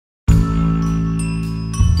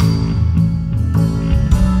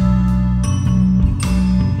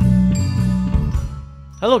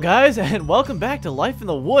Hello guys, and welcome back to Life in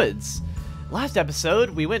the Woods. Last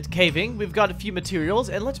episode, we went caving, we've got a few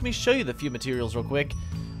materials, and let me show you the few materials real quick.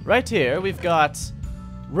 Right here, we've got...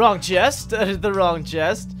 Wrong chest, the wrong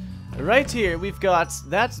chest. Right here, we've got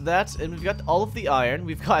that, and we've got all of the iron.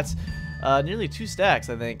 We've got nearly 2 stacks,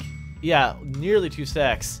 I think. Yeah, nearly 2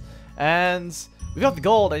 stacks. And we've got the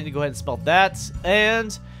gold, I need to go ahead and smelt that.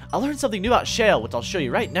 And I learned something new about shale, which I'll show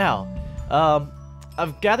you right now.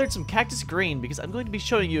 I've gathered some cactus green because I'm going to be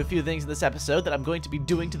showing you a few things in this episode that I'm going to be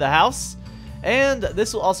doing to the house. And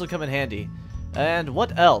this will also come in handy. And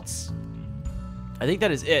what else? I think that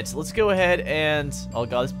is it. Let's go ahead and... Oh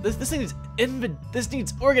god, this thing is... This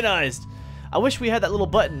needs organized. I wish we had that little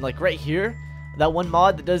button like right here. That one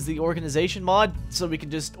mod that does the organization mod. So we can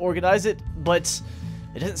just organize it. But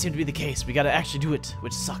it doesn't seem to be the case. We gotta actually do it,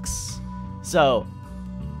 which sucks. So,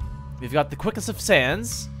 we've got the quickest of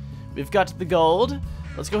sands. We've got the gold.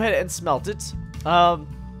 Let's go ahead and smelt it. I've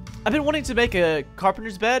been wanting to make a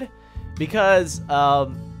carpenter's bed because I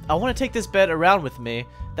want to take this bed around with me.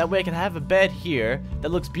 That way I can have a bed here that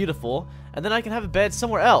looks beautiful, and then I can have a bed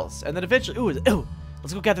somewhere else. And then eventually, ooh,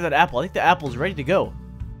 let's go gather that apple. I think the apple is ready to go.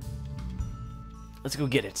 Let's go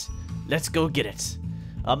get it. Let's go get it.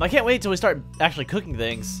 I can't wait until we start actually cooking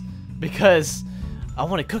things because I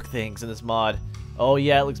want to cook things in this mod. Oh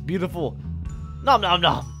yeah, it looks beautiful. Nom nom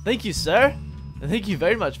nom. Thank you, sir. And thank you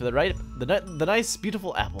very much for the nice,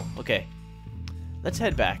 beautiful apple. Okay, let's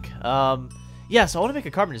head back. Yeah, so I want to make a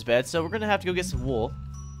carpenter's bed, so we're gonna have to go get some wool.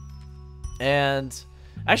 And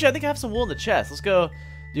actually, I think I have some wool in the chest. Let's go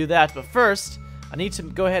do that. But first, I need to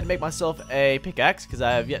go ahead and make myself a pickaxe because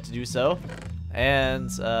I have yet to do so. And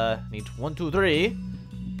need 1, 2, 3.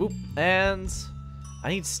 Boop. And I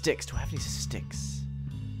need sticks. Do I have any sticks?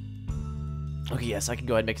 Okay, yes, I can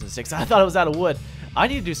go ahead and make some sticks. I thought I was out of wood. I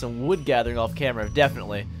need to do some wood gathering off camera,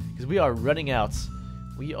 definitely, because we are running out.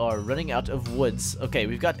 We are running out of woods. Okay,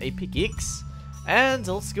 we've got a pickaxe, and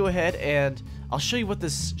let's go ahead and I'll show you what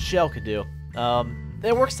this shell can do.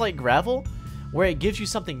 It works like gravel, where it gives you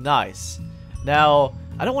something nice. Now,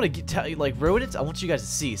 I don't want to ruin it. I want you guys to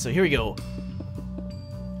see. So here we go.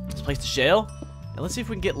 Let's place the shell, and let's see if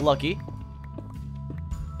we can get lucky.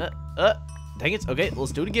 Dang it. Okay,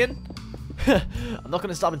 let's do it again. I'm not going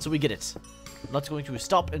to stop until we get it. I'm not going to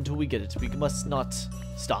stop until we get it. We must not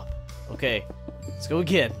stop. Okay, let's go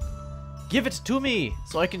again. Give it to me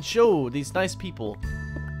so I can show these nice people.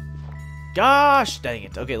 Gosh dang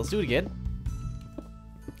it. Okay, let's do it again.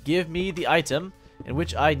 Give me the item in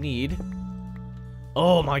which I need.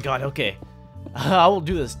 Oh my god, okay. I will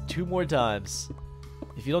do this 2 more times.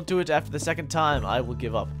 If you don't do it after the 2nd time, I will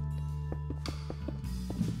give up.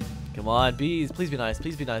 Come on, bees. Please be nice.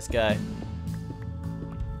 Please be nice, guy.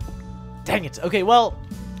 Dang it. Okay, well,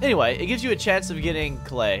 anyway, it gives you a chance of getting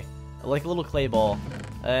clay. Like a little clay ball.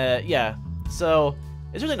 Yeah. So,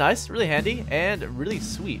 it's really nice, really handy, and really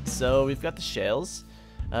sweet. So, we've got the shells.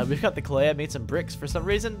 We've got the clay. I made some bricks for some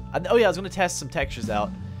reason. Oh, yeah, I was going to test some textures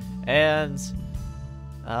out. And,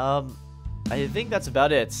 I think that's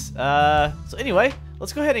about it. So, anyway,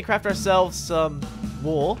 let's go ahead and craft ourselves some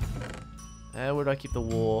wool. Where do I keep the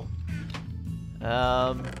wool?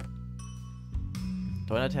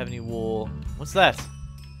 Do I not have any wool? What's that?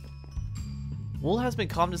 Wool has been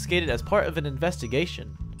confiscated as part of an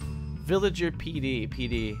investigation. Villager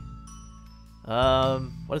PD.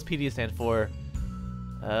 What does PD stand for?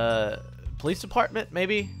 Police department,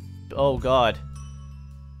 maybe? Oh god.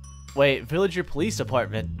 Wait, villager police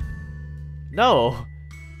department. No.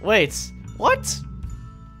 Wait, what?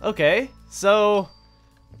 Okay, so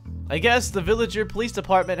I guess the villager police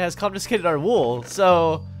department has confiscated our wool,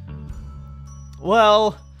 so...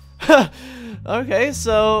 Well, okay,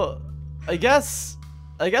 so I guess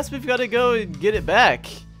we've got to go and get it back.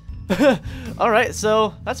 Alright,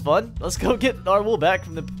 so that's fun. Let's go get our wool back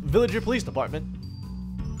from the villager police department.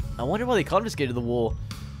 I wonder why they confiscated the wool.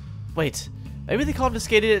 Wait, maybe they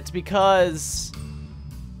confiscated it because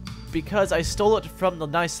I stole it from the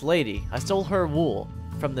nice lady. I stole her wool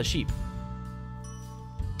from the sheep.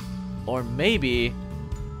 Or maybe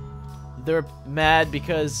they're mad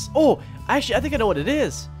because... Oh, actually, I think I know what it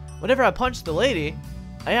is. Whenever I punched the lady,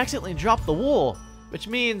 I accidentally dropped the wool, which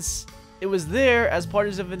means it was there as part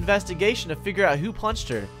of an investigation to figure out who punched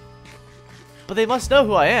her. But they must know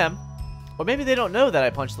who I am. Or maybe they don't know that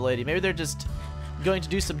I punched the lady. Maybe they're just going to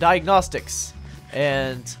do some diagnostics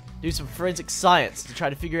and do some forensic science to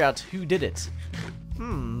try to figure out who did it.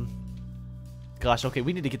 Gosh, okay,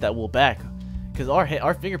 we need to get that wool back because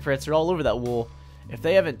our fingerprints are all over that wool. If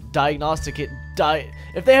they haven't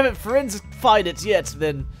if they haven't forensified it yet,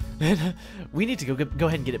 then we need to go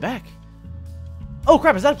ahead and get it back. Oh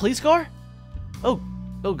crap, is that a police car? Oh,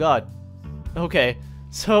 Oh god. Okay,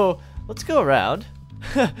 so let's go around.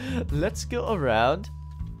 Let's go around.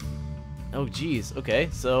 Oh geez. Okay,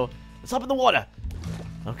 so let's hop in the water.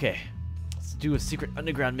 Okay, let's do a secret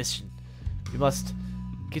underground mission. We must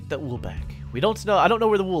get that wool back. We don't know. I don't know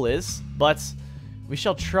where the wool is, but we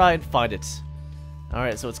shall try and find it. All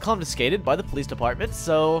right, so it's confiscated by the police department.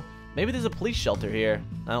 So maybe there's a police shelter here.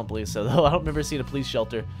 I don't believe so, though. I don't remember seeing a police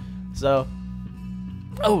shelter. So,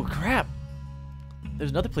 oh crap!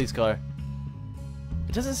 There's another police car.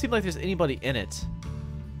 It doesn't seem like there's anybody in it.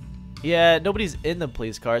 Yeah, nobody's in the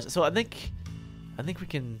police cars. So I think we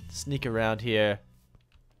can sneak around here.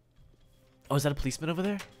 Oh, is that a policeman over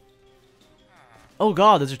there? Oh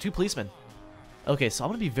god, those are 2 policemen. Okay, so I'm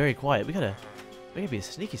gonna be very quiet. We gotta be a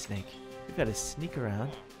sneaky snake. We gotta sneak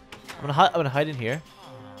around. I'm gonna hide in here.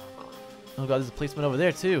 Oh god, there's a policeman over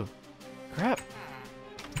there too. Crap.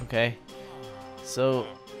 Okay. So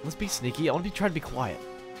let's be sneaky. I wanna try to be quiet.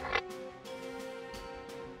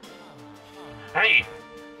 Hey!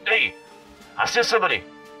 Hey! I see somebody!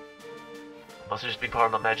 Must have just been part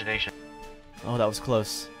of my imagination. Oh, that was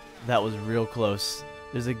close. That was real close.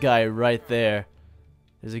 There's a guy right there.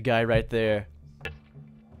 There's a guy right there.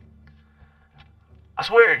 I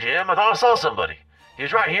swear, Jim, I thought I saw somebody. He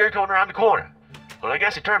was right here going around the corner. But I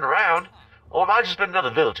guess he turned around. Or it might have just been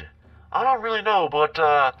another villager. I don't really know, but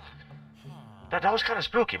that was kind of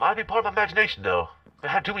spooky. Might have been part of my imagination, though. I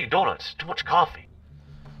had too many donuts, too much coffee.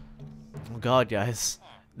 Oh god, guys.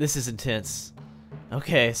 This is intense.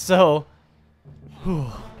 Okay, so... Whew,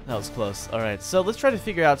 that was close. Alright, so let's try to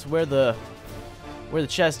figure out where the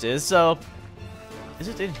chest is. So, is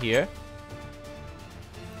it in here?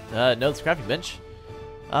 No, it's a crafting bench.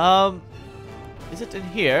 Is it in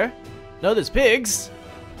here? No, there's pigs.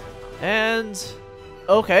 And...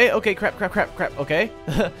 Okay, crap. Okay.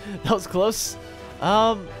 That was close.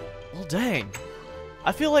 Well, dang.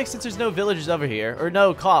 I feel like since there's no villagers over here, or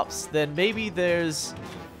no cops, then maybe there's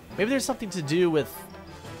something to do with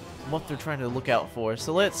what they're trying to look out for.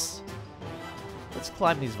 So let's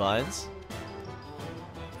climb these vines.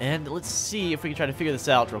 And let's see if we can try to figure this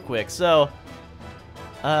out real quick. So,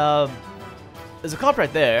 there's a cop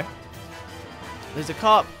right there. There's a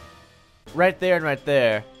cop right there and right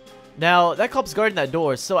there. Now, that cop's guarding that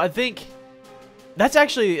door, so I think that's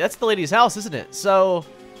the lady's house, isn't it? So,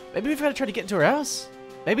 maybe we've got to try to get into her house?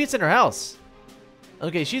 Maybe it's in her house.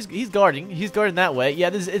 Okay, he's guarding that way. Yeah,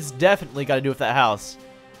 it's definitely got to do with that house.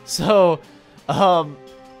 So,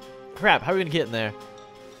 crap, how are we going to get in there?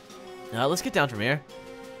 Now, let's get down from here.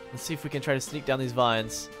 Let's see if we can try to sneak down these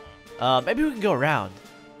vines. Maybe we can go around.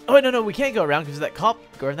 Oh, wait, no, we can't go around because that cop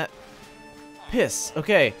guarding that piss.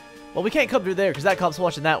 Okay, well, we can't come through there because that cop's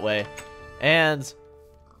watching that way. And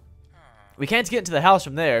we can't get into the house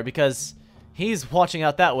from there because he's watching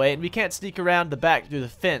out that way. And we can't sneak around the back through the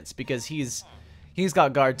fence because he's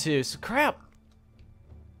got guard too. So, crap.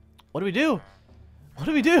 What do we do? What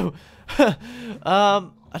do we do? I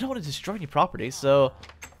don't want to destroy any property, so...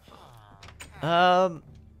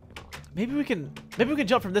 Maybe we can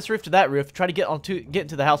jump from this roof to that roof, try to get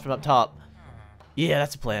into the house from up top. Yeah,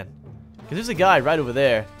 that's a plan. Because there's a guy right over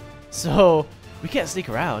there. So, we can't sneak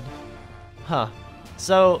around. Huh.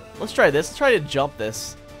 So, let's try this. Let's try to jump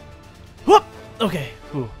this. Whoop! Okay.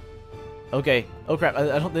 Whew. Okay. Oh crap.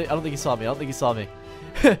 I don't think he saw me. I don't think he saw me.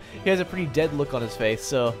 He has a pretty dead look on his face,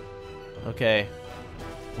 so... Okay.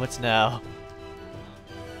 What's now?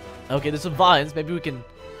 Okay, there's some vines. Maybe we can...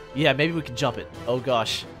 Yeah, maybe we can jump it. Oh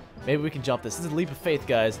gosh. Maybe we can jump this. This is a leap of faith,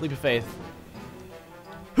 guys. Leap of faith.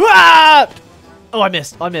 Ah! Oh, I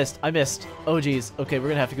missed. Oh, jeez. Okay, we're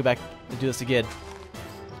gonna have to go back and do this again.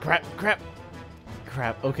 Crap.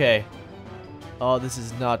 Okay. Oh, this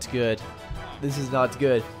is not good. This is not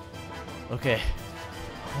good. Okay.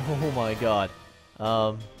 Oh my god.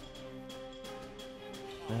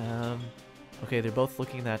 Okay, they're both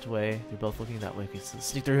looking that way. Okay, so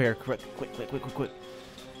sneak through here. Quick.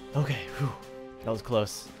 Okay, whew. That was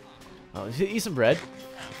close. Oh, eat some bread.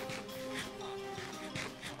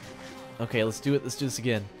 Okay, let's do it. Let's do this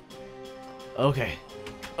again. Okay.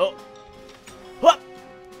 Oh. What?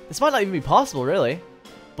 This might not even be possible, really.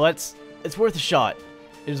 But it's worth a shot.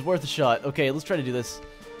 It is worth a shot. Okay, let's try to do this.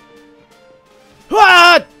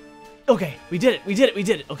 Ah! Okay, we did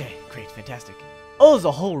it. Okay, great, fantastic. Oh, there's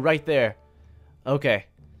a hole right there. Okay.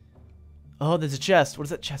 Oh, there's a chest. What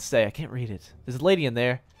does that chest say? I can't read it. There's a lady in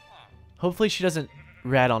there. Hopefully she doesn't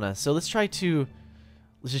rat on us. So let's try to...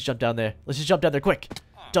 Let's just jump down there. Quick.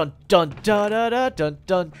 Dun dun da da da dun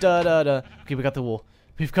dun da da da. Okay, we got the wool.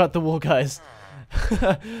 We've got the wool, guys.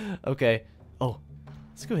 Okay. Oh,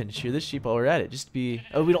 let's go ahead and shear this sheep while we're at it. Just be...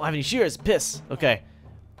 Oh, we don't have any shears. Piss. Okay.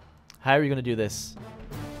 How are we gonna do this?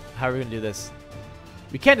 How are we gonna do this?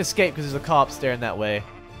 We can't escape because there's a cop staring that way.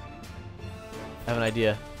 I have an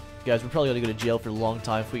idea. Guys, we're probably gonna go to jail for a long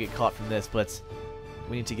time if we get caught from this, but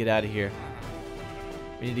we need to get out of here.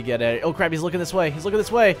 We need to get out of here. Oh crap, he's looking this way. He's looking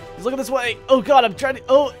this way. He's looking this way. Oh god, I'm trying to...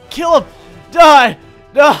 Oh, kill him! Die!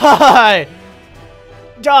 Die!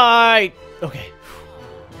 Die! Okay.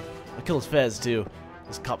 I'll kill his Fez, too.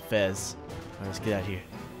 This cop Fez. Alright, let's get out of here.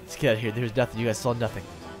 Let's get out of here. There's nothing. You guys saw nothing.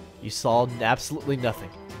 You saw absolutely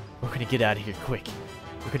nothing. We're gonna get out of here quick.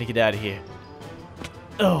 We're gonna get out of here.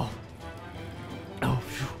 Oh. Oh,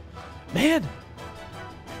 phew. Man!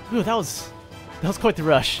 Ooh, that was quite the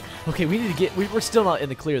rush. Okay, we need to get... We're still not in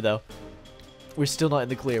the clear, though. We're still not in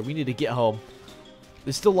the clear. We need to get home.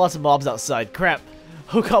 There's still lots of mobs outside. Crap.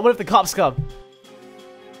 Oh god, what if the cops come?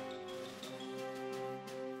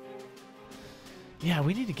 Yeah,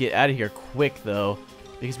 we need to get out of here quick, though.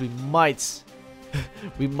 Because we might...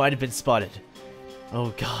 we might have been spotted.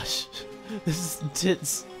 Oh gosh. This is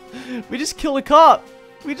intense. We just killed a cop.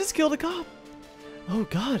 We just killed a cop. Oh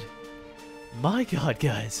god. My god,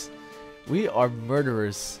 guys. We are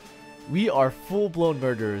murderers. We are full-blown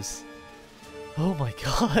murderers. Oh my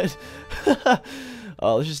god.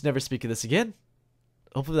 Oh, let's just never speak of this again.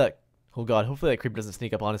 Hopefully that... Oh god, hopefully that creeper doesn't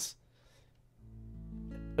sneak up on us.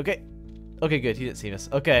 Okay. Okay, good. He didn't see us.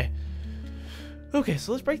 Okay. Okay,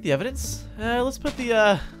 so let's break the evidence. Let's put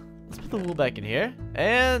the wool back in here.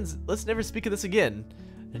 And let's never speak of this again.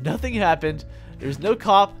 Nothing happened. There's no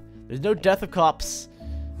cop. There's no death of cops.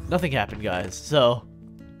 Nothing happened, guys. So...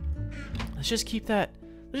 Let's just keep that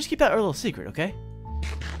our little secret, okay?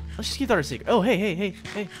 Let's just keep that our secret. Oh, hey.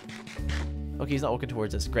 Okay, he's not walking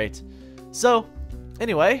towards us. Great. So,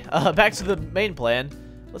 anyway, back to the main plan.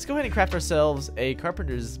 Let's go ahead and craft ourselves a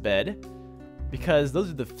carpenter's bed. Because those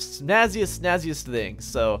are the snazziest things.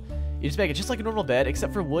 So, you just make it just like a normal bed,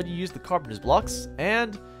 except for wood, you use the carpenter's blocks.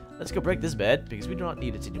 And let's go break this bed, because we do not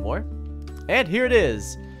need it anymore. And here it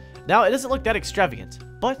is. Now, it doesn't look that extravagant,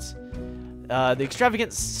 but the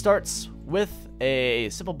extravagance starts with a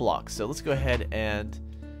simple block. So let's go ahead and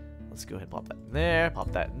pop that in there,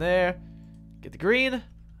 pop that in there. Get the green.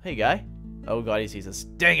 Hey, guy. Oh god, he sees us.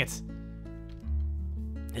 Dang it.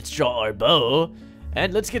 Let's draw our bow,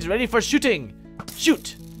 and let's get ready for shooting.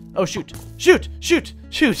 Shoot. Oh, shoot. Shoot.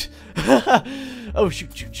 Oh,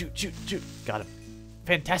 shoot. Got him.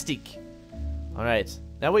 Fantastic. All right.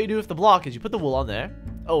 Now what you do with the block is you put the wool on there.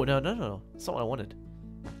 Oh, no. That's not what I wanted.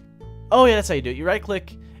 Oh, yeah, that's how you do it. You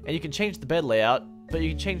right-click, and you can change the bed layout, but you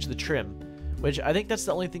can change the trim, which I think that's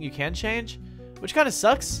the only thing you can change, which kind of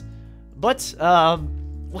sucks. But,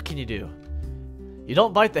 what can you do? You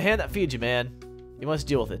don't bite the hand that feeds you, man. You must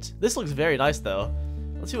deal with it. This looks very nice, though.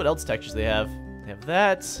 Let's see what else textures they have. They have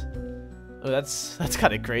that. Oh, that's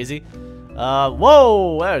kind of crazy.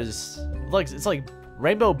 Whoa! It's like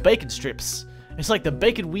rainbow bacon strips. It's like the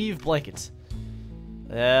bacon weave blanket.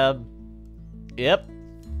 Yep.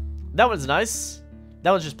 That one's nice.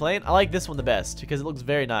 That one's just plain. I like this one the best because it looks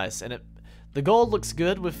very nice, and the gold looks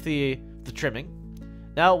good with the trimming.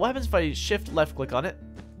 Now, what happens if I shift left click on it?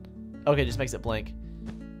 Okay, it just makes it blank.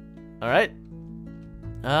 All right.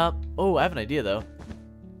 Oh, I have an idea though.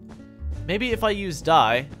 Maybe if I use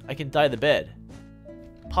dye, I can dye the bed.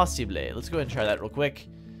 Possibly. Let's go ahead and try that real quick.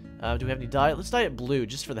 Do we have any dye? Let's dye it blue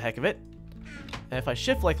just for the heck of it. And if I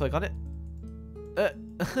shift right click on it,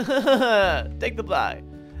 take the dye.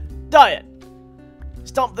 Dye it.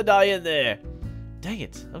 Stomp the dye in there. Dang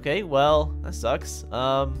it. Okay, well, that sucks.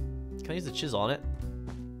 Can I use the chisel on it?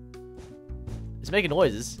 It's making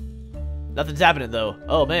noises. Nothing's happening though.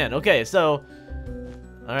 Oh man. Okay, so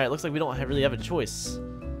alright, looks like we don't really have a choice.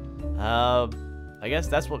 I guess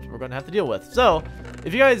that's what we're gonna have to deal with. So,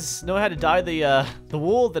 if you guys know how to dye the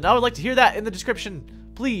wool, then I would like to hear that in the description,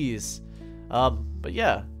 please. But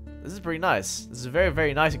yeah, this is pretty nice. This is a very,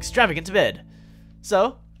 very nice, extravagant bed.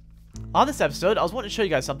 So, on this episode, I was wanting to show you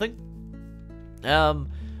guys something.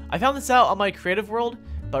 I found this out on my creative world,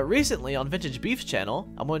 but recently on Vintage Beef's channel,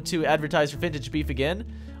 I'm going to advertise for Vintage Beef again.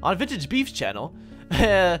 On Vintage Beef's channel,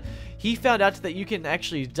 he found out that you can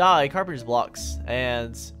actually dye carpenter's blocks,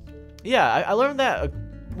 and yeah, I learned that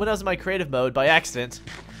when I was in my creative mode by accident.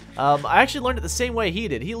 I actually learned it the same way he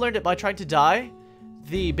did. He learned it by trying to dye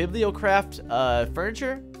the Bibliocraft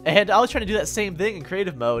furniture, and I was trying to do that same thing in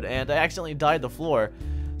creative mode, and I accidentally dyed the floor.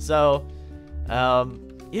 So,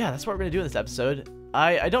 yeah, that's what we're gonna do in this episode.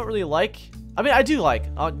 I don't really like. I mean, I do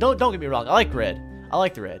like. Don't get me wrong. I like red. I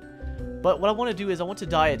like the red. But what I want to do is I want to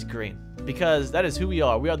dye it green because that is who we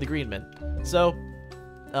are. We are the green men. So,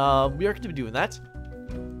 we are going to be doing that.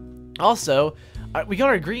 Also, we got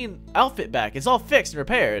our green outfit back. It's all fixed and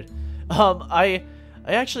repaired. I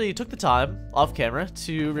I actually took the time off camera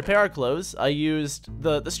to repair our clothes. I used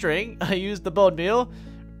the string, I used the bone meal,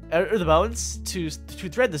 or the bones to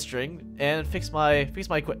thread the string and fix my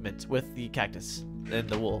equipment with the cactus and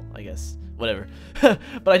the wool, I guess. Whatever.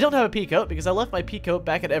 But I don't have a peacoat because I left my peacoat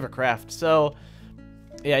back at Evercraft. So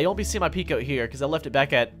yeah, you won't be seeing my peacoat here because I left it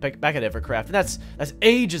back at Evercraft, and that's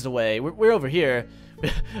ages away. We're over here.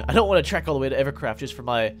 I don't want to trek all the way to Evercraft just for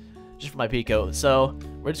my peacoat. So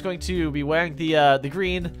we're just going to be wearing the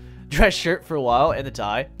green dress shirt for a while and the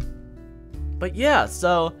tie. But yeah,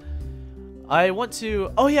 so I want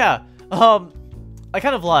to. Oh yeah, I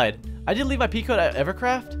kind of lied. I did leave my peacoat at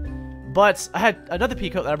Evercraft, but I had another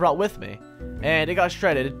peacoat that I brought with me, and it got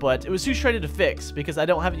shredded. But it was too shredded to fix because I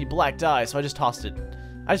don't have any black dye, so I just tossed it.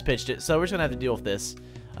 I just pitched it, so we're just gonna have to deal with this.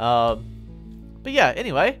 But yeah,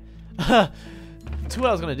 anyway. To what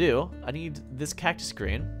I was gonna do, I need this cactus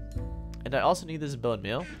green, and I also need this bone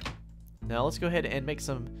meal. Now let's go ahead and make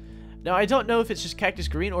some. Now I don't know if it's just cactus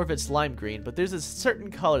green or if it's lime green, but there's a certain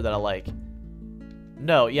color that I like.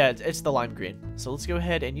 No, yeah, it's the lime green. So let's go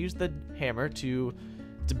ahead and use the hammer to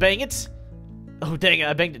bang it. Oh dang it,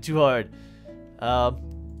 I banged it too hard.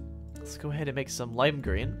 Let's go ahead and make some lime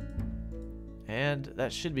green, and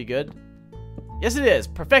that should be good. Yes, it is.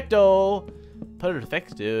 Perfecto.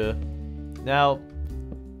 Perfecto. Now.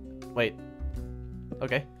 Wait.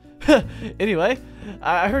 Okay. Anyway,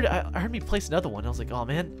 I heard me place another one. I was like, oh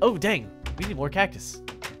man. Oh dang. We need more cactus.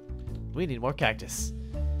 We need more cactus.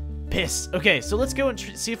 Piss. Okay, so let's go and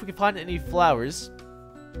see if we can find any flowers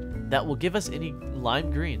that will give us any lime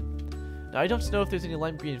green. Now I don't know if there's any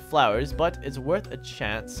lime green flowers, but it's worth a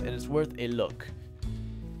chance and it's worth a look.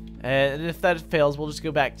 And if that fails, we'll just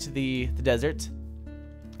go back to the desert,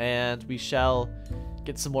 and we shall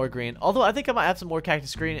get some more green. Although I think I might have some more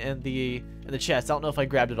cactus green in the chest. I don't know if I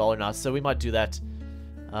grabbed it all or not, so we might do that.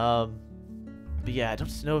 But yeah, I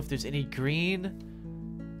don't know if there's any green.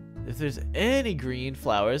 If there's any green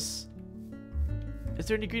flowers. Is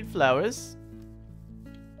there any green flowers?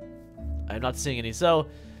 I'm not seeing any. So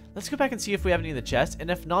let's go back and see if we have any in the chest. And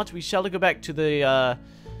if not, we shall go back to the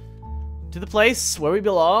place where we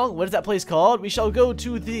belong. What is that place called? We shall go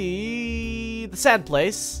to the sand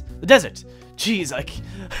place, the desert. Jeez, I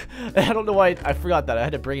don't know why I forgot that. I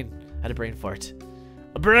had a brain fart.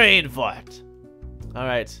 A brain fart. All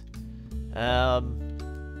right.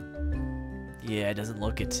 Yeah, it doesn't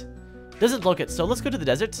look it. Doesn't look it. So let's go to the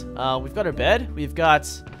desert. We've got our bed. We've got.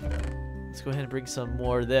 Let's go ahead and bring some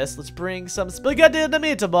more of this. Let's bring some spaghetti and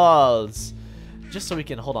meatballs, just so we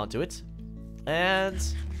can hold on to it. And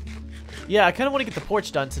yeah, I kind of want to get the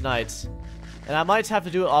porch done tonight, and I might have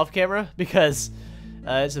to do it off camera because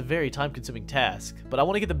it's a very time-consuming task. But I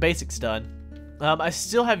want to get the basics done. I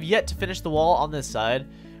still have yet to finish the wall on this side,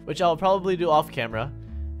 which I'll probably do off camera,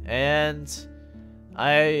 and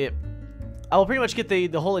I will pretty much get the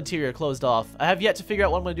whole interior closed off. I have yet to figure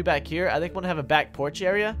out what I'm going to do back here. I think I want to have a back porch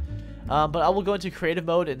area, but I will go into creative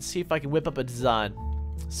mode and see if I can whip up a design.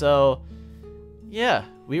 So yeah,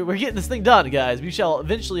 we're getting this thing done, guys. We shall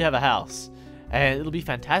eventually have a house, and it'll be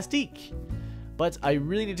fantastic. But I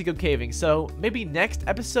really need to go caving, so maybe next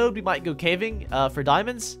episode we might go caving for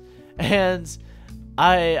diamonds, and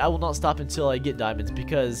I will not stop until I get diamonds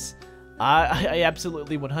because I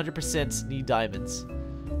absolutely 100% need diamonds.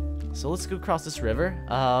 So let's go across this river.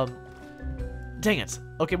 Dang it.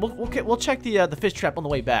 Okay, we'll check the fish trap on the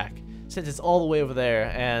way back, since it's all the way over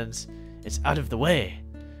there and it's out of the way.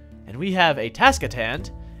 And we have a task at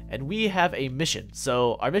hand, and we have a mission.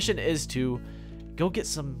 So our mission is to go get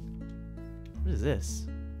some. What is this?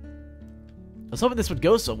 I was hoping this would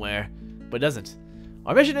go somewhere, but it doesn't.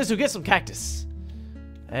 Our mission is to get some cactus.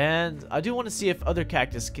 And I do want to see if other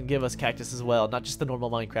cactus can give us cactus as well, not just the normal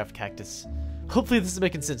Minecraft cactus. Hopefully this is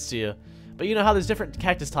making sense to you. But you know how there's different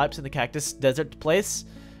cactus types in the cactus desert place?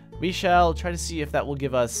 We shall try to see if that will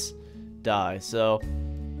give us dye. So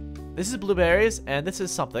this is blueberries, and this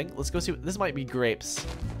is something. Let's go see. This might be grapes.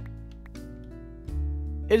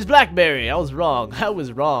 It is blackberry. I was wrong. I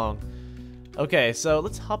was wrong. Okay, so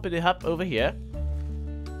let's hop over here.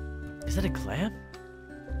 Is that a clam?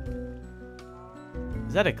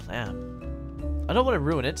 Is that a clam? I don't want to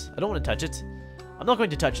ruin it. I don't want to touch it. I'm not going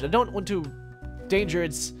to touch it. I don't want to danger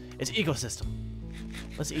its ecosystem.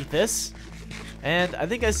 Let's eat this. And I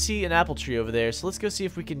think I see an apple tree over there, so let's go see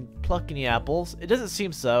if we can pluck any apples. It doesn't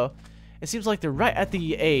seem so. It seems like they're right at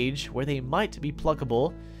the age where they might be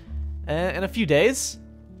pluckable in a few days.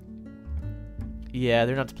 Yeah,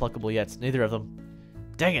 they're not pluckable yet, neither of them.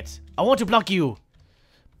 Dang it! I want to pluck you!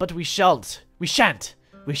 But we shan't. We shan't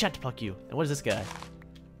pluck you. And what is this guy?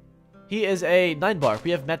 He is a 9-bark.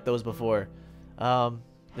 We have met those before. They're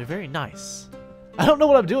very nice. I don't know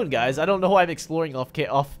what I'm doing, guys. I don't know why I'm exploring off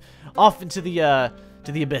into the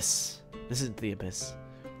abyss. This isn't the abyss.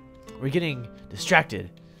 We're getting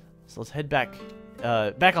distracted. So let's head back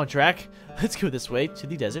on track. Let's go this way to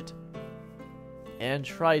the desert and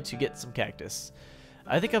try to get some cactus.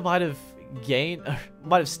 I think I might have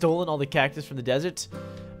stolen all the cactus from the desert,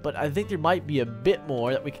 but I think there might be a bit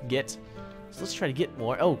more that we can get. So let's try to get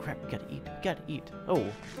more. Oh crap, we gotta eat. We gotta eat. Oh.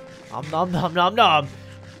 Nom nom nom nom.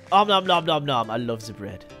 Nom nom nom nom nom. I love the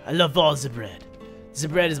bread. I love all the bread. The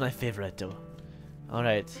bread is my favorite though.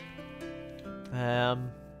 Alright.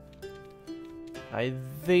 I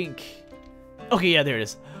think... Okay, yeah, there it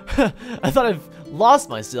is. I thought I've lost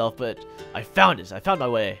myself, but I found it. I found my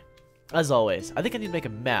way. As always. I think I need to make a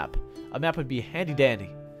map. A map would be handy dandy.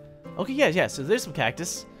 Okay, yeah, so there's some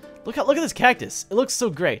cactus. Look at this cactus. It looks so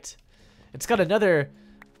great. It's got another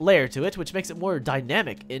layer to it, which makes it more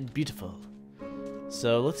dynamic and beautiful.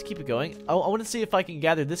 So let's keep it going. I want to see if I can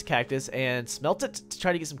gather this cactus and smelt it to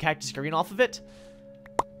try to get some cactus green off of it.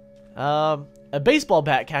 A baseball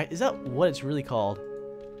bat cactus. Is that what it's really called?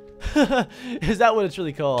 Is that what it's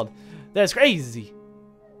really called? That's crazy.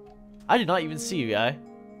 I did not even see you, guy.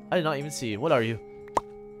 I did not even see you. What are you?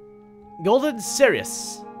 Golden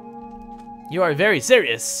Sirius. You are very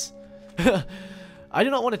serious. I do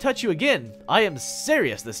not want to touch you again. I am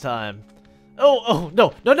serious this time. Oh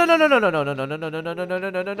no. No.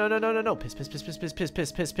 Piss.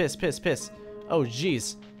 Oh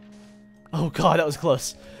jeez. Oh god, that was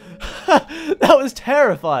close. That was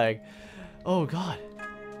terrifying. Oh god.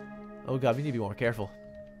 Oh god, we need to be more careful.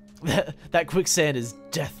 That quicksand is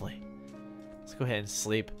deathly. Let's go ahead and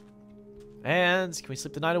sleep. And can we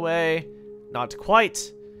sleep the night away? Not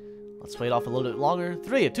quite. Let's wait off a little bit longer.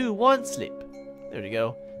 3, 2, 1, sleep. There we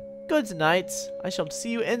go. Good night. I shall see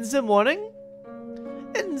you in the morning.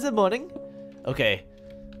 In the morning. Okay.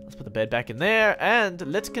 Let's put the bed back in there. And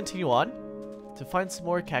let's continue on to find some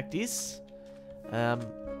more cactus.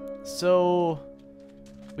 So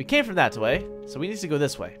we came from that way. So we need to go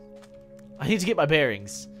this way. I need to get my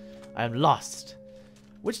bearings. I am lost.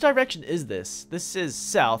 Which direction is this? This is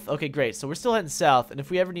south. Okay, great. So we're still heading south. And if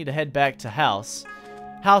we ever need to head back to house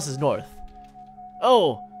is north.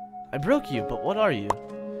 Oh, I broke you, but what are you?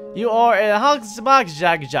 You are a Hogsmag.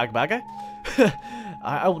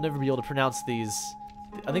 I will never be able to pronounce these.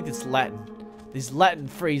 I think it's Latin. These Latin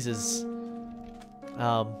phrases.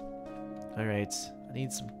 Alright. I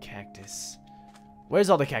need some cactus. Where's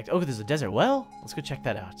all the cactus? Oh, there's a desert well? Let's go check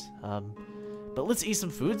that out. But let's eat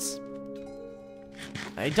some foods.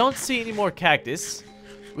 I don't see any more cactus,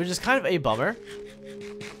 which is kind of a bummer.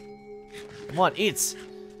 Come on, eat.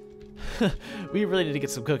 We really need to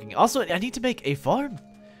get some cooking. Also, I need to make a farm.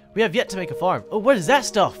 We have yet to make a farm. Oh, what is that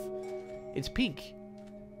stuff? It's pink.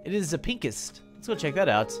 It is the pinkest. Let's go check that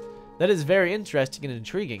out. That is very interesting and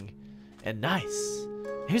intriguing. And nice.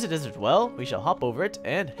 Here's a desert well. We shall hop over it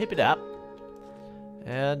and hip it up.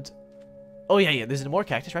 And... oh, yeah, there's more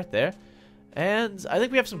cactus right there. And I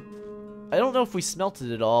think we have some... I don't know if we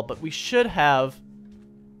smelted it all, but we should have...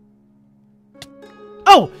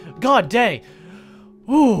 oh! God dang!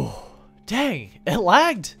 Ooh! Dang! It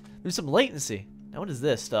lagged! There's some latency. Now what is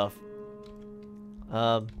this stuff?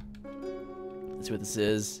 Let's see what this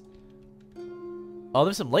is. Oh,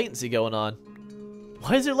 there's some latency going on.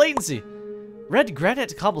 Why is there latency? Red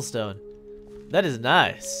granite cobblestone. That is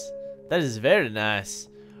nice. That is very nice.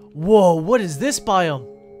 Whoa, what is this biome?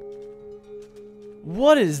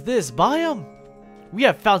 What is this biome? We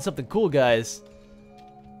have found something cool, guys.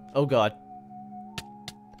 Oh, God.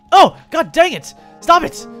 Oh, God dang it! Stop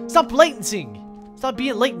it! Stop latencying! Stop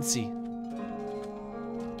being latency.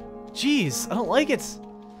 Jeez, I don't like it.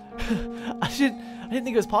 I didn't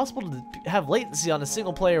think it was possible to have latency on a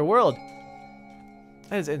single-player world.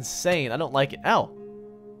 That is insane. I don't like it. Ow.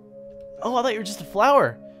 Oh, I thought you were just a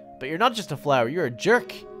flower. But you're not just a flower. You're a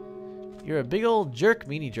jerk. You're a big old jerk,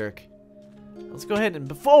 meanie jerk. Let's go ahead and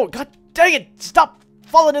before... God dang it! Stop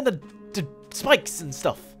falling in the spikes and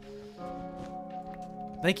stuff.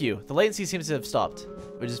 Thank you. The latency seems to have stopped,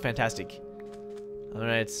 which is fantastic.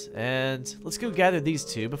 Alright, and let's go gather these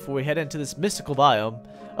two before we head into this mystical biome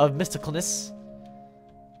of mysticalness.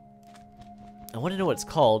 I want to know what it's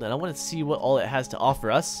called, and I want to see what all it has to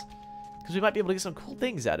offer us, because we might be able to get some cool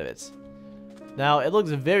things out of it. Now, it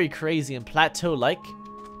looks very crazy and plateau-like.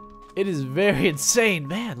 It is very insane.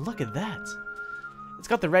 Man, look at that. It's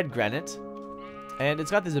got the red granite, and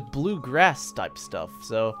it's got this blue grass type stuff,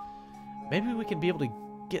 so maybe we can be able to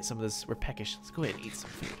get some of this. We're peckish. Let's go ahead and eat some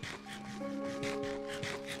food.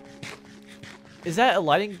 Is that a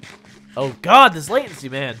lighting? Oh god, this latency,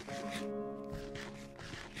 man.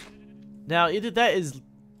 Now, either that is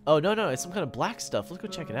Oh, no, no, it's some kind of black stuff. Let's go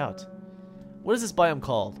check it out. What is this biome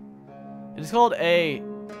called? It is called a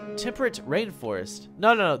temperate rainforest.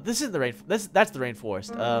 No, no, no, this isn't the rainforest. That's the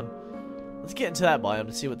rainforest. Let's get into that biome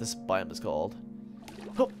to see what this biome is called.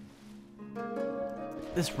 Oh.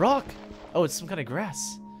 This rock. Oh, it's some kind of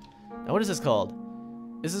grass. Now, what is this called?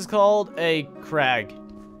 This is called a crag.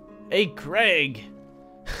 A crag.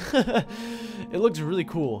 It looks really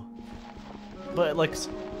cool. But it looks...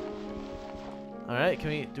 Alright,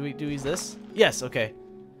 do we use this? Yes, okay.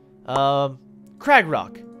 Crag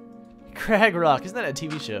Rock. Crag Rock. Isn't that a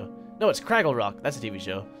TV show? No, it's Craggle Rock. That's a TV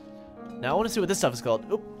show. Now I want to see what this stuff is called.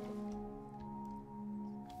 Oop.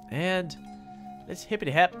 And let's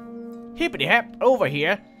hippity hap over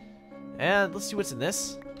here. And let's see what's in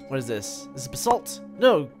this. What is this? This is basalt.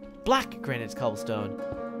 No, black granite cobblestone.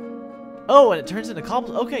 Oh, and it turns into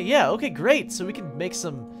cobblestone. Okay, yeah, okay, great. So we can make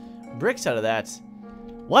some bricks out of that.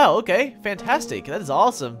 Wow, okay, fantastic. That is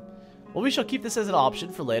awesome. Well, we shall keep this as an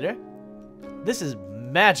option for later. This is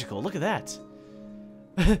magical. Look at that.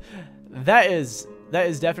 That is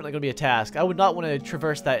definitely going to be a task. I would not want to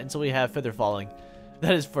traverse that until we have feather falling.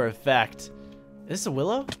 That is for a fact. Is this a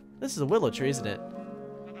willow? This is a willow tree, isn't it?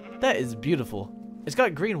 That is beautiful. It's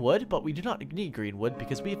got green wood, but we do not need green wood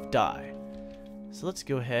because we have dye. So let's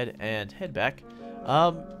go ahead and head back.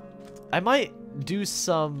 I might do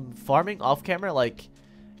some farming off camera. Like,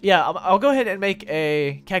 yeah, I'll go ahead and make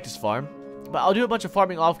a cactus farm. But I'll do a bunch of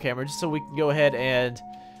farming off camera just so we can go ahead and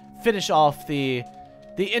finish off the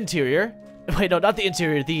interior. Wait, no, not the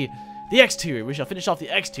interior, the exterior. We shall finish off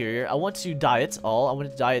the exterior. I want to dye it all. I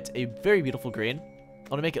want to dye it a very beautiful green. I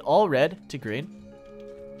want to make it all red to green.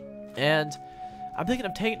 And I'm thinking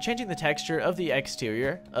of changing the texture of the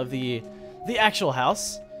exterior of the actual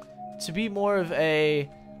house to be more of a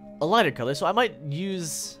lighter color. So I might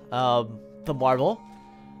use the marble.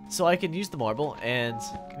 So I can use the marble and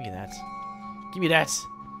give me that. Give me that.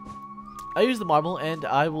 I use the marble and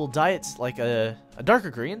I will dye it like a darker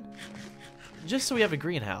green. Just so we have a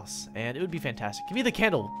greenhouse. And it would be fantastic. Give me the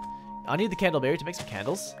candle. I need the candleberry to make some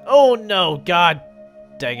candles. Oh no, god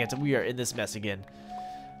dang it. We are in this mess again.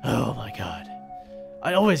 Oh my god.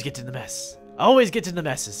 I always get in the mess. I always get in the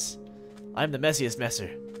messes. I'm the messiest messer.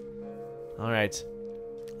 Alright.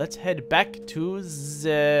 Let's head back to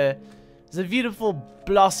the beautiful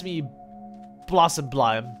blossomy blossom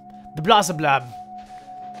blossom. The blossom blom.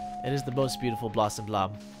 It is the most beautiful blossom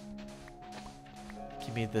blom.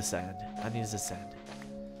 Give me the sand. I need the sand.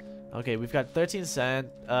 Okay, we've got 13 sand.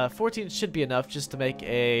 14 should be enough just to make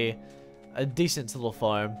a decent little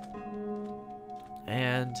farm.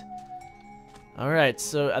 And alright,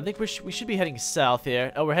 so I think we should be heading south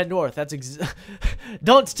here. Oh, we're heading north. That's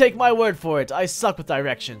Don't take my word for it. I suck with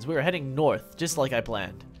directions. We are heading north, just like I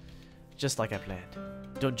planned. Just like I planned.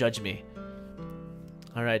 Don't judge me.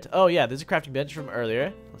 Alright. Oh, yeah, there's a crafting bench from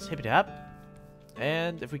earlier. Let's hip it up.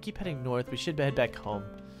 And if we keep heading north, we should head back home.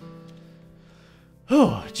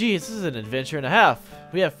 Oh, geez, this is an adventure and a half.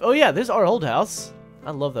 We have... Oh, yeah, there's our old house.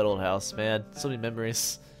 I love that old house, man. So many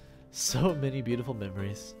memories. So many beautiful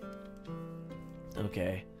memories.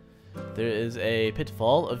 Okay. There is a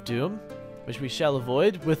pitfall of doom, which we shall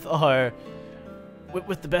avoid with our...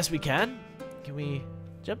 with the best we can. Can we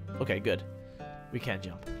jump? Okay, good. We can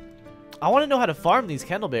jump. I want to know how to farm these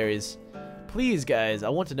candleberries. Please, guys, I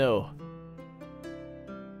want to know.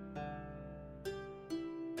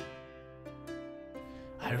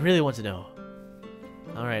 I really want to know.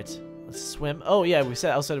 Alright, let's swim. Oh, yeah, we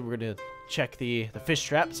said we were going to check the fish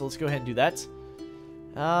trap, so let's go ahead and do that.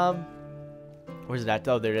 Where's it at?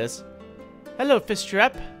 Oh, there it is. Hello, fish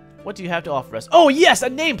trap. What do you have to offer us? Oh, yes, a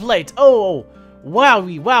nameplate. Oh,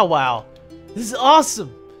 wowie, wow, wow. This is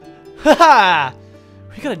awesome. Haha.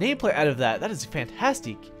 We got a nameplate out of that. That is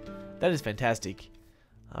fantastic. That is fantastic.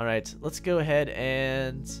 Alright, let's go ahead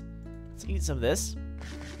and let's eat some of this.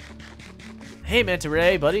 Hey, Manta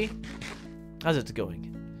Ray, buddy. How's it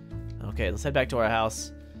going? Okay, let's head back to our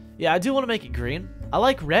house. Yeah, I do want to make it green. I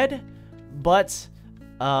like red, but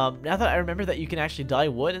now that I remember that you can actually dye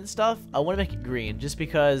wood and stuff, I want to make it green just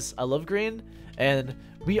because I love green, and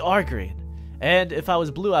we are green. And if I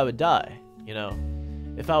was blue, I would die, you know.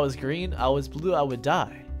 If I was green, I was blue, I would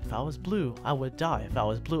die. If I was blue, I would die. If I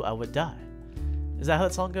was blue, I would die. Is that how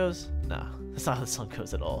that song goes? No, that's not how the song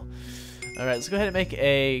goes at all. Alright, let's go ahead and make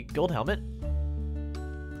a gold helmet.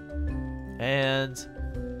 And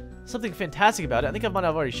something fantastic about it, I think I might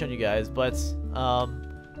have already shown you guys, but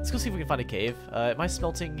let's go see if we can find a cave. Am I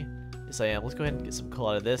smelting? Yes, I am. Let's go ahead and get some coal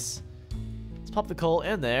out of this. Let's pop the coal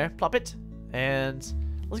in there. Plop it. And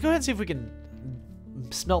let's go ahead and see if we can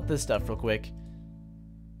smelt this stuff real quick.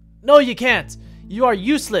 No, you can't. You are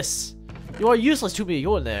useless. You are useless to me.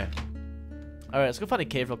 Go in there. Alright, let's go find a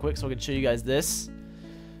cave real quick so I can show you guys this.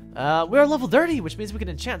 We're level 30, which means we can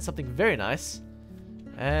enchant something very nice.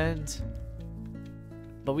 But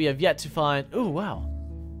we have yet to find... Ooh, wow.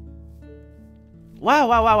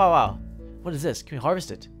 Wow. What is this? Can we harvest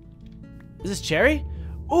it? Is this cherry?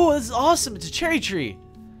 Oh, this is awesome. It's a cherry tree.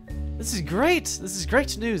 This is great. This is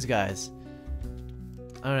great news, guys.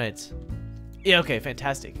 Alright. Yeah, okay,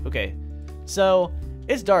 fantastic. Okay. So,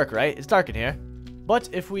 it's dark, right? It's dark in here. But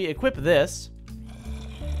if we equip this,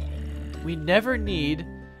 we never need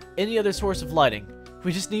any other source of lighting.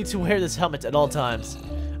 We just need to wear this helmet at all times.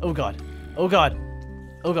 Oh god. Oh god.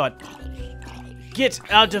 Oh god. Get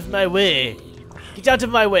out of my way. Get out of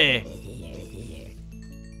my way.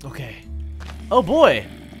 Okay. Oh boy.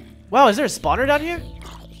 Wow, is there a spawner down here?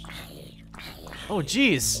 Oh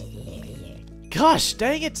jeez. Gosh,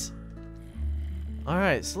 dang it.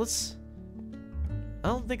 Alright, so let's... I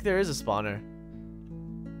don't think there is a spawner.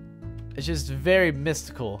 It's just very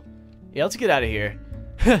mystical. Yeah, let's get out of here.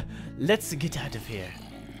 Let's get out of here.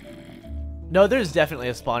 No, there's definitely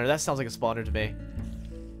a spawner. That sounds like a spawner to me.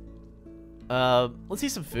 Let's eat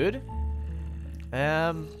some food.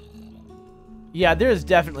 Yeah, there is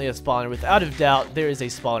definitely a spawner. Without a doubt, there is a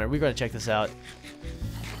spawner. We're going to check this out.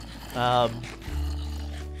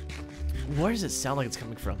 Where does it sound like it's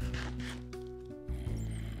coming from?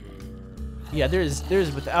 Yeah, there is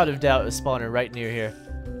without a doubt a spawner right near here.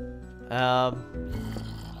 I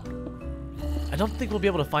don't think we'll be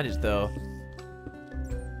able to find it though.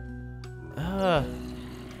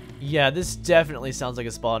 Yeah, this definitely sounds like a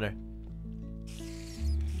spawner.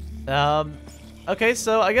 Okay,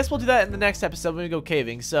 so I guess we'll do that in the next episode when we go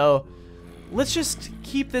caving. So let's just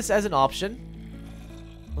keep this as an option.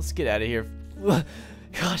 Let's get out of here.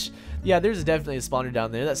 Gosh, yeah, there's definitely a spawner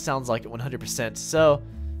down there. That sounds like it 100%. So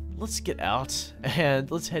let's get out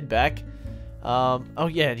and let's head back. Oh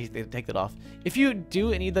yeah, take that off. If you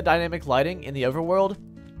do any of the dynamic lighting in the overworld,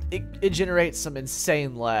 it generates some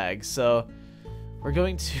insane lag. So we're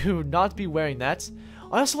going to not be wearing that.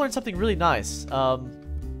 I also learned something really nice.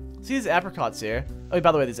 See these apricots here? Oh,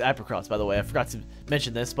 by the way, these apricots, by the way, I forgot to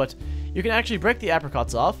mention this, but you can actually break the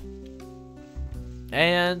apricots off.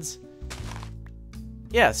 And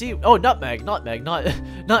yeah, see, oh, nutmeg, not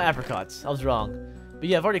apricots. I was wrong. But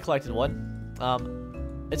yeah, I've already collected one.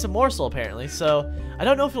 It's a morsel apparently, so I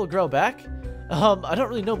don't know if it'll grow back. I don't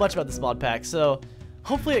really know much about this mod pack, so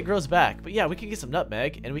hopefully it grows back. But yeah, we can get some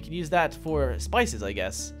nutmeg, and we can use that for spices, I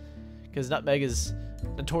guess. Because nutmeg is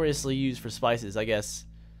notoriously used for spices, I guess.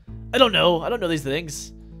 I don't know these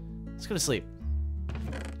things. Let's go to sleep.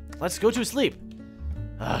 Let's go to sleep.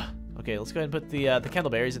 Okay, let's go ahead and put the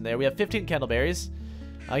candleberries in there. We have 15 candleberries.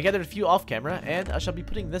 I gathered a few off camera, and I shall be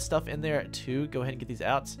putting this stuff in there too. Go ahead and get these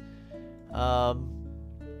out.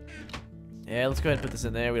 Yeah, let's go ahead and put this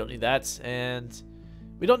in there. We don't need that, and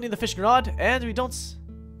we don't need the fishing rod, and we don't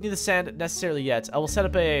need the sand necessarily yet. I'll set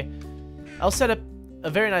up a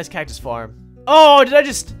very nice cactus farm. Oh,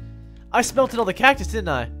 I smelted all the cactus, didn't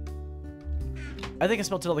I? I think I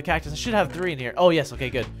smelted all the cactus. I should have 3 in here. Oh yes,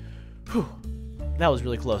 okay, good. Whew, that was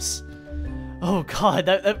really close. Oh god,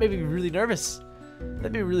 that made me really nervous.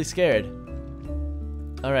 That made me really scared.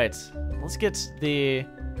 All right, let's get the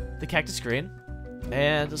cactus green.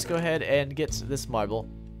 And let's go ahead and get this marble.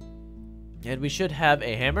 And we should have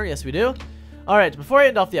a hammer. Yes, we do. Alright, before I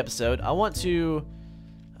end off the episode, I want to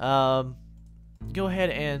go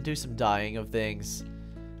ahead and do some dyeing of things.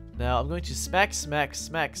 Now, I'm going to smack.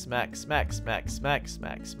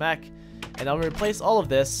 And I'll replace all of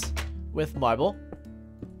this with marble.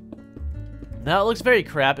 Now, it looks very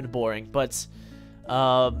crap and boring, but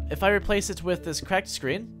if I replace it with this cracked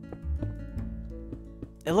screen,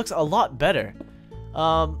 it looks a lot better.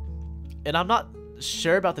 And I'm not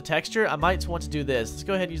sure about the texture. I might want to do this. Let's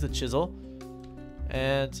go ahead and use the chisel.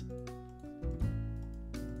 And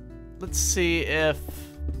let's see if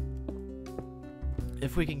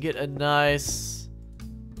we can get a nice...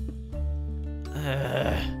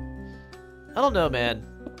 I don't know, man.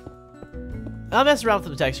 I'll mess around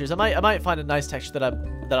with the textures. I might find a nice texture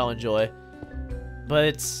that I'll enjoy.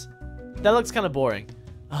 But that looks kind of boring.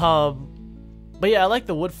 But yeah, I like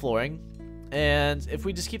the wood flooring. And if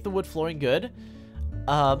we just keep the wood flooring good,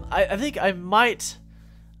 I think I might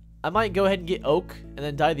go ahead and get oak and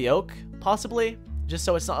then dye the oak, possibly, just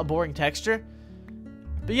so it's not a boring texture.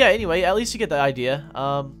 But yeah, anyway, at least you get the idea.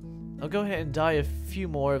 I'll go ahead and dye a few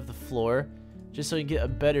more of the floor, just so you can get a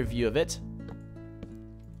better view of it.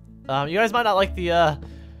 You guys might not like the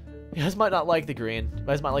green. You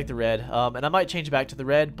guys might like the red. And I might change it back to the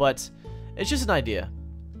red, but it's just an idea.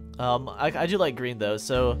 I do like green though,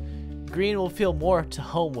 so green will feel more to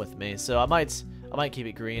home with me, so I might keep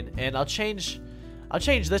it green, and I'll change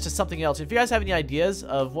this to something else. If you guys have any ideas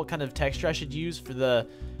of what kind of texture I should use for the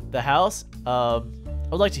house, I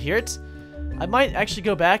would like to hear it. I might actually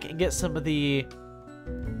go back and get some of the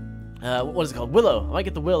what is it called? Willow. I might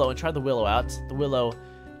get the willow and try the willow out. The willow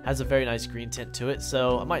has a very nice green tint to it,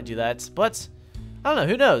 so I might do that. But I don't know,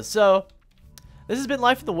 who knows? So this has been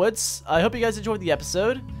Life in the Woods. I hope you guys enjoyed the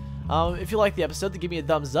episode. If you liked the episode, then give me a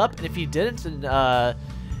thumbs up, and if you didn't, then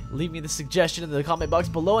leave me the suggestion in the comment box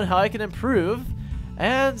below on how I can improve.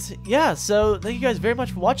 And yeah, so thank you guys very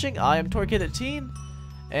much for watching. I am Torkid18,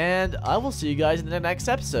 and I will see you guys in the next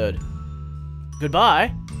episode.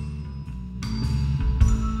 Goodbye.